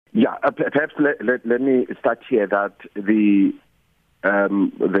Yeah, perhaps let me start here that the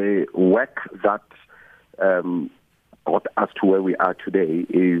work that got us to where we are today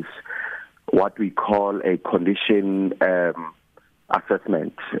is what we call a condition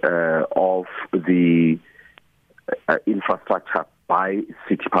assessment of the infrastructure by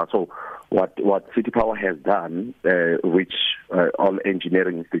City Power. So what City Power has done, which all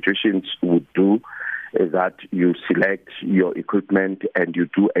engineering institutions would do, is that you select your equipment and you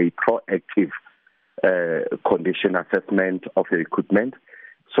do a proactive condition assessment of the equipment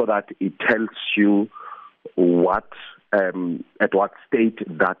so that it tells you at what state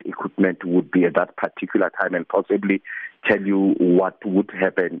that equipment would be at that particular time and possibly tell you what would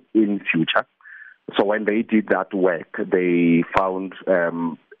happen in future. So when they did that work, they found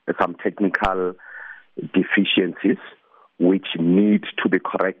some technical deficiencies which need to be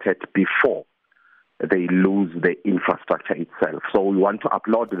corrected before they lose the infrastructure itself. So we want to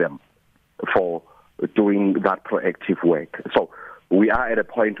applaud them for doing that proactive work. So we are at a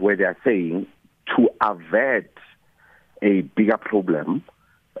point where they are saying to avert a bigger problem,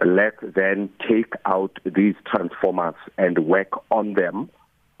 let's then take out these transformers and work on them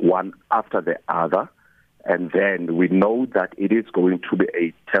one after the other. And then we know that it is going to be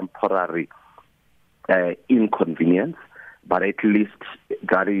a temporary inconvenience, but at least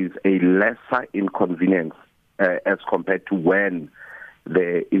that is a lesser inconvenience as compared to when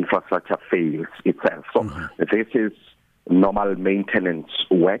the infrastructure fails itself. So this is normal maintenance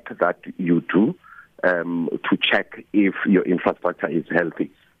work that you do to check if your infrastructure is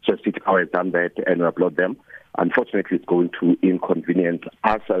healthy. So City Power has done that and we applaud them. Unfortunately, it's going to inconvenience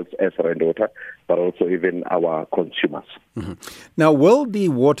ourselves as Rand Water, but also even our consumers. Now, will the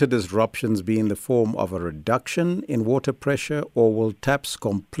water disruptions be in the form of a reduction in water pressure, or will taps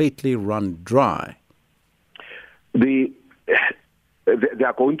completely run dry? There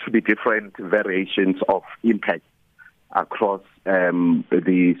are going to be different variations of impact across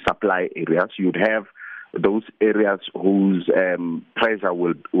the supply areas. You'd have those areas whose pressure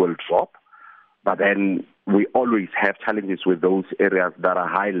will drop, but then we always have challenges with those areas that are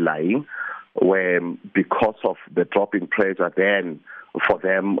high-lying, where because of the drop in pressure, then for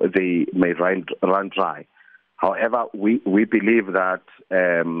them they may run dry. However, we believe that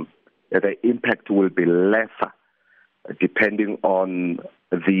the impact will be lesser depending on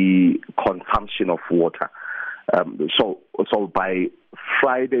the consumption of water. So by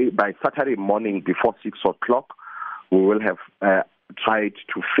Saturday morning before 6 o'clock, we will have tried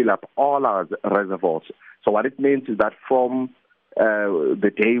to fill up all our reservoirs. So what it means is that from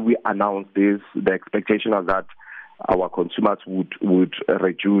the day we announced this, the expectation is that our consumers would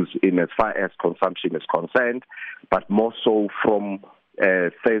reduce in as far as consumption is concerned, but more so from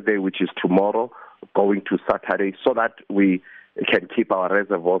Thursday, which is tomorrow, going to Saturday, so that we can keep our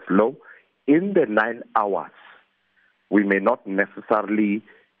reservoirs low. In the 9 hours, we may not necessarily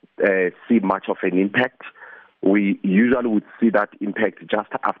see much of an impact. We usually would see that impact just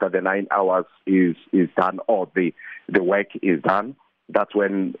after the 9 hours is done or the work is done. That's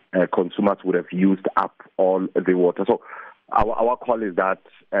when consumers would have used up all the water. So our call is that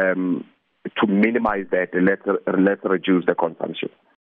to minimize that, let's reduce the consumption.